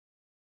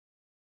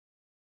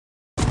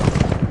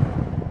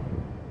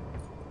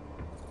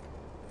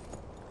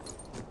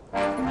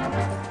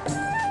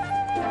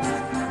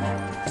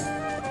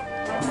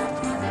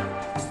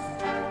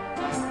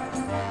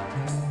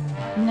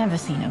Never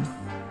seen him.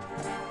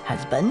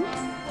 Husband?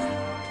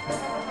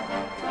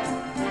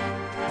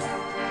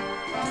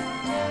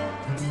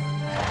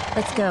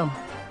 Let's go.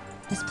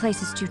 This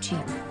place is too cheap.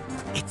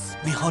 It's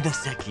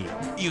Mihodaseki.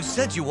 You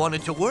said you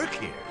wanted to work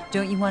here.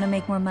 Don't you want to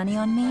make more money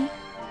on me?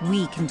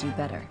 We can do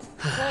better.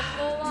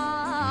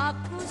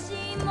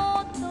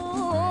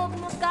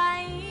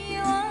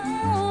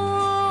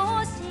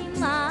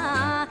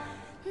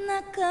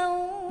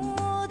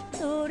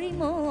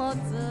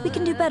 We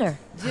can do better.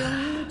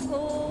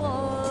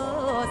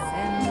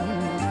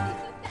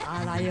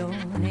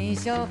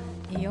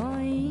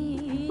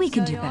 We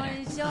can do better.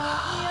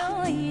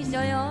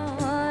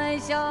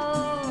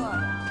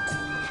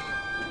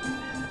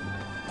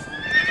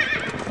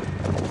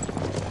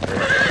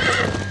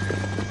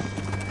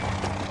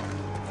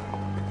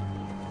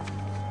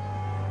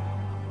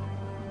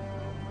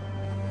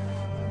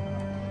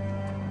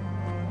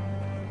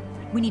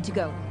 We need to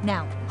go,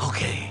 now.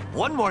 Okay,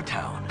 one more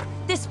town.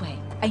 This way.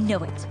 I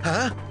know it.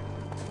 Huh?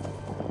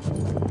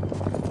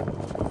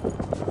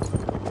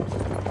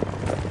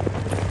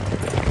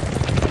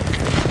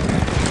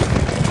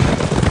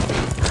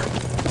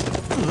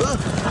 No.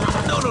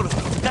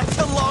 That's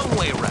a long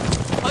way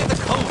around. By the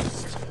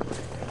coast.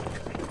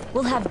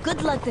 We'll have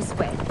good luck this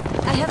way.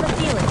 I have a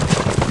feeling.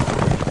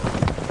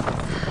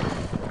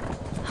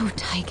 Oh,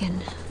 Taigen,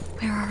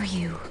 where are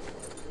you?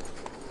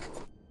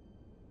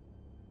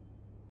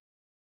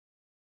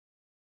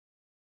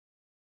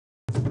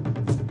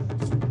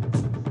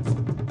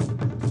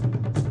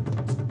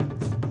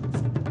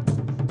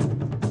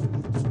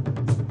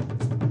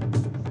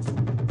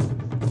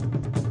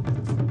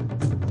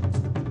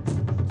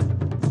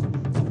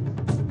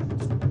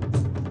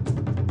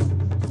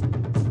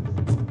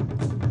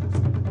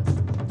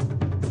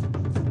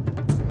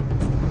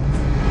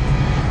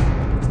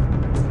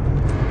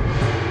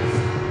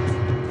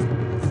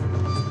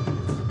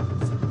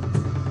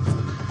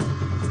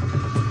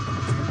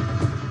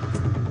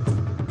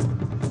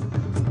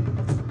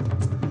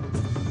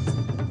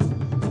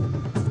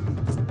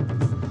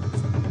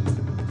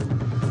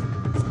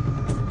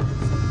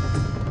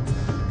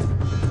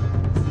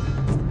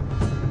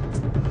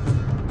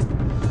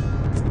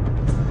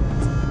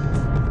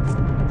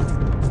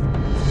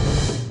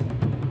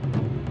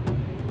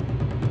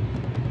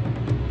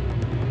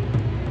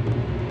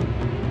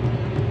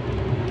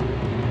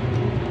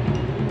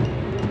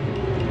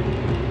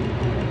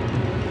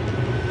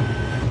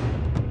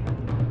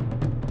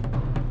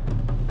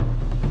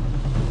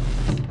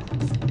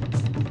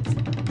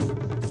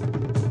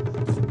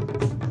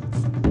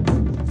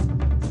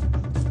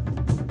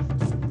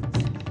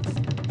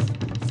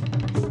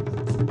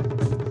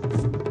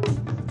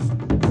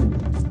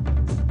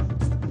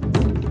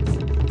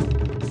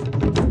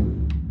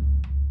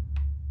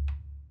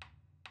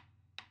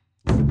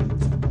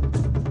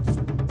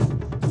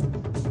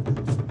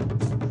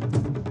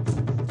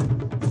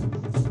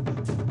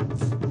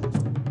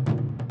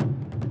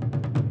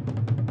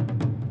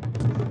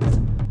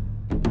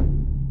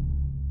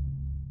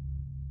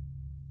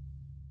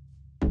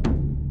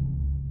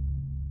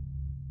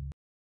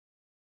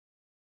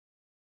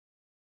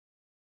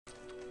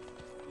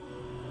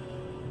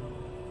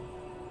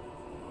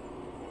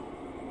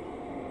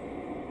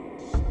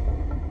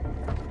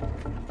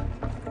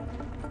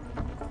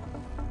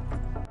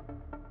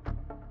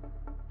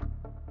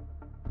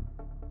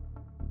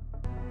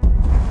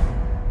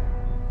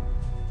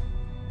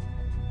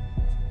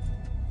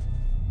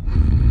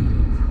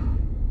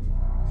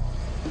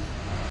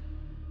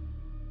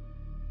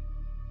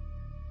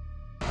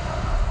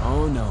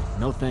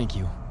 No thank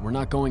you. We're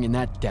not going in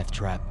that death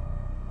trap.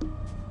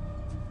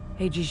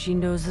 Eiji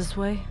Shindo's this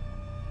way?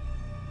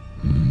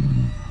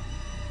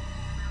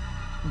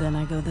 Then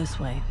I go this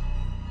way.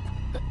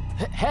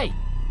 Hey!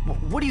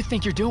 What do you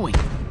think you're doing?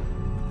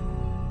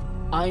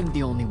 I'm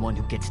the only one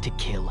who gets to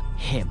kill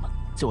him.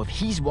 So if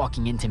he's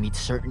walking in to meet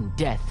certain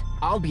death,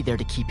 I'll be there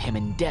to keep him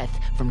and death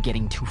from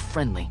getting too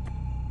friendly.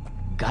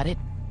 Got it?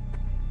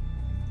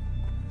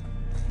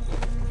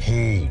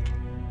 Hold.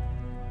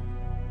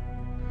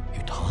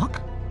 You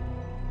talk?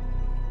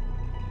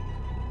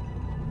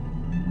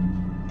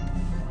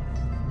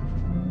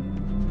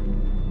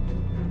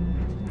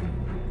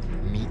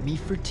 Meet me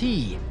for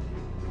tea.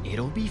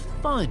 It'll be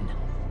fun.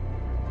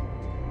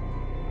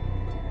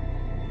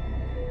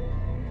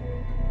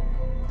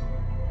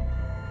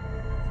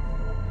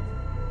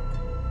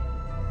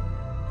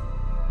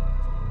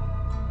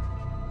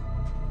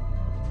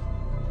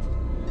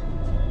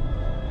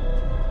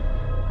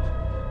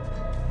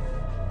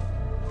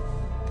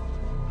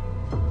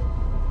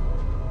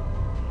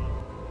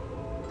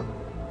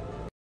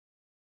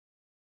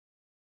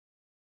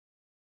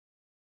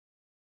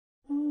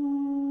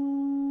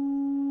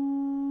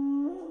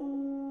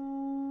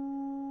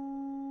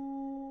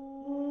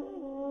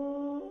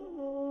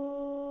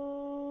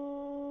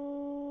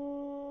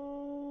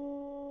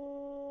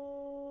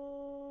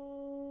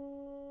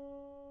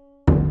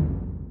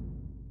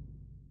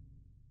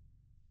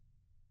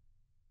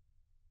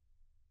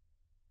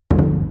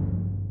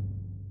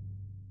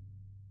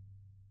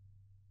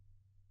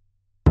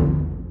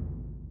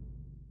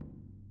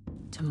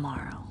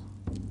 Tomorrow,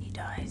 he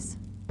dies.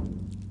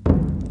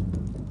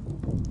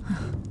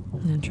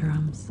 The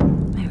drums.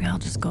 Maybe I'll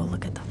just go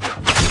look at them.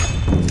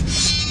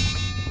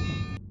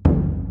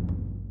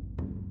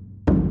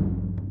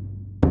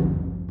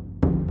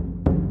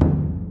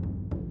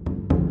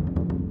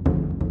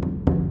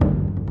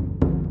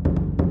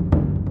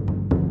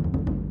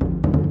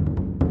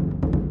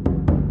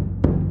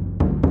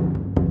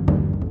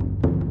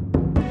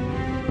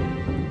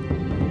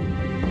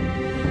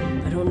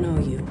 I don't know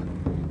you,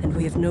 and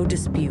we have no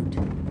dispute.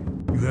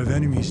 You have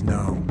enemies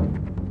now.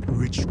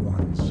 Rich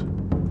ones.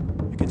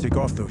 You can take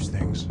off those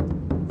things.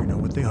 We know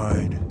what they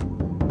hide.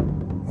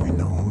 We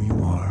know who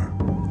you are.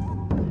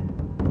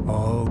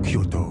 All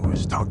Kyoto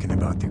is talking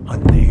about the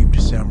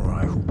unnamed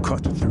samurai who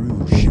cut through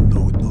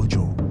Shindo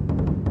Dojo.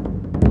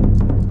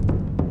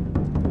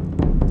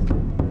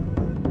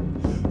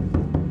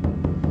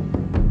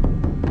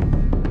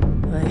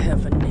 I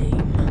have a name.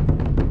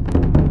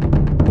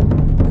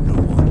 No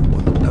one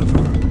will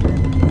ever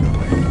know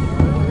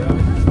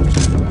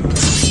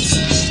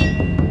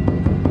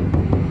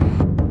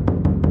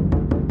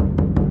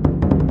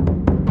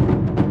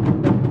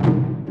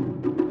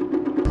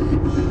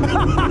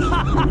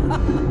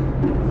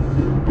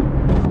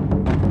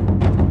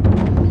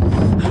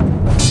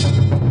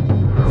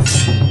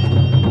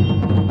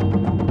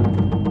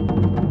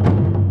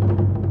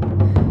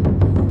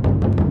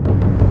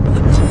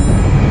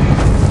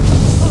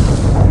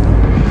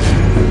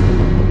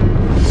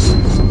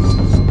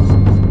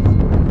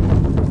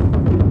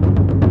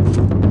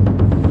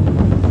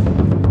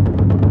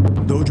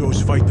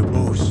Dojos fight to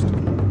boast.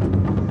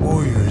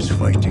 Warriors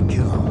fight to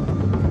kill.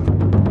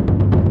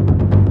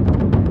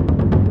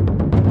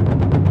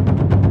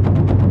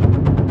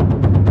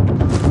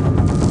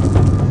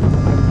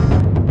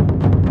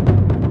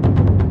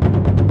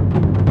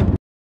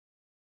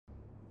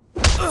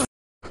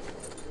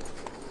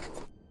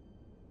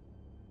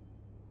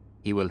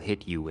 He will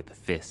hit you with a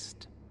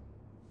fist.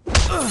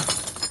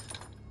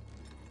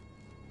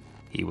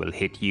 He will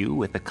hit you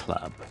with a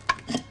club.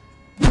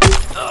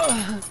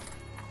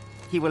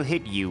 He will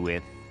hit you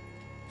with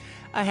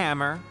a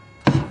hammer.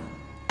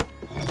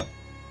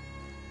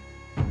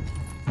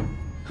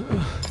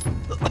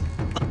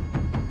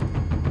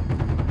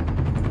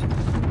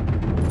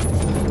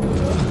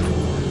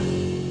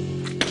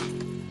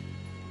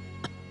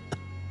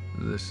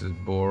 This is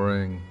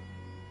boring.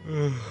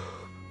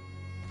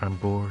 I'm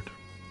bored.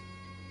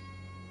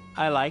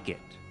 I like it.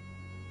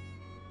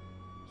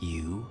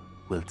 You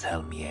will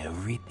tell me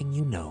everything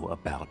you know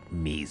about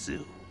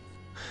Mizu.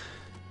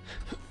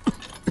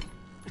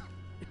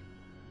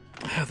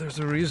 There's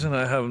a reason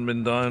I haven't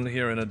been down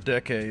here in a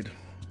decade.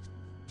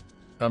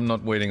 I'm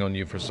not waiting on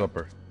you for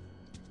supper.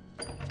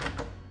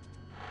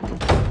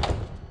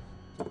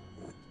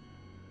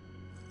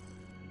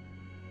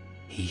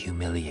 He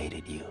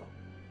humiliated you.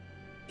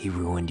 He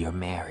ruined your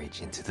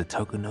marriage into the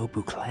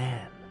Tokunobu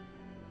clan.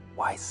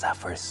 Why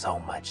suffer so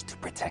much to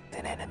protect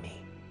an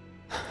enemy?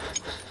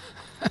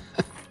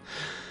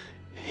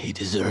 He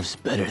deserves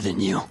better than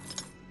you.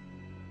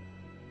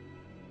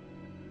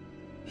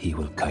 He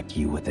will cut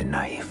you with a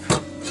knife.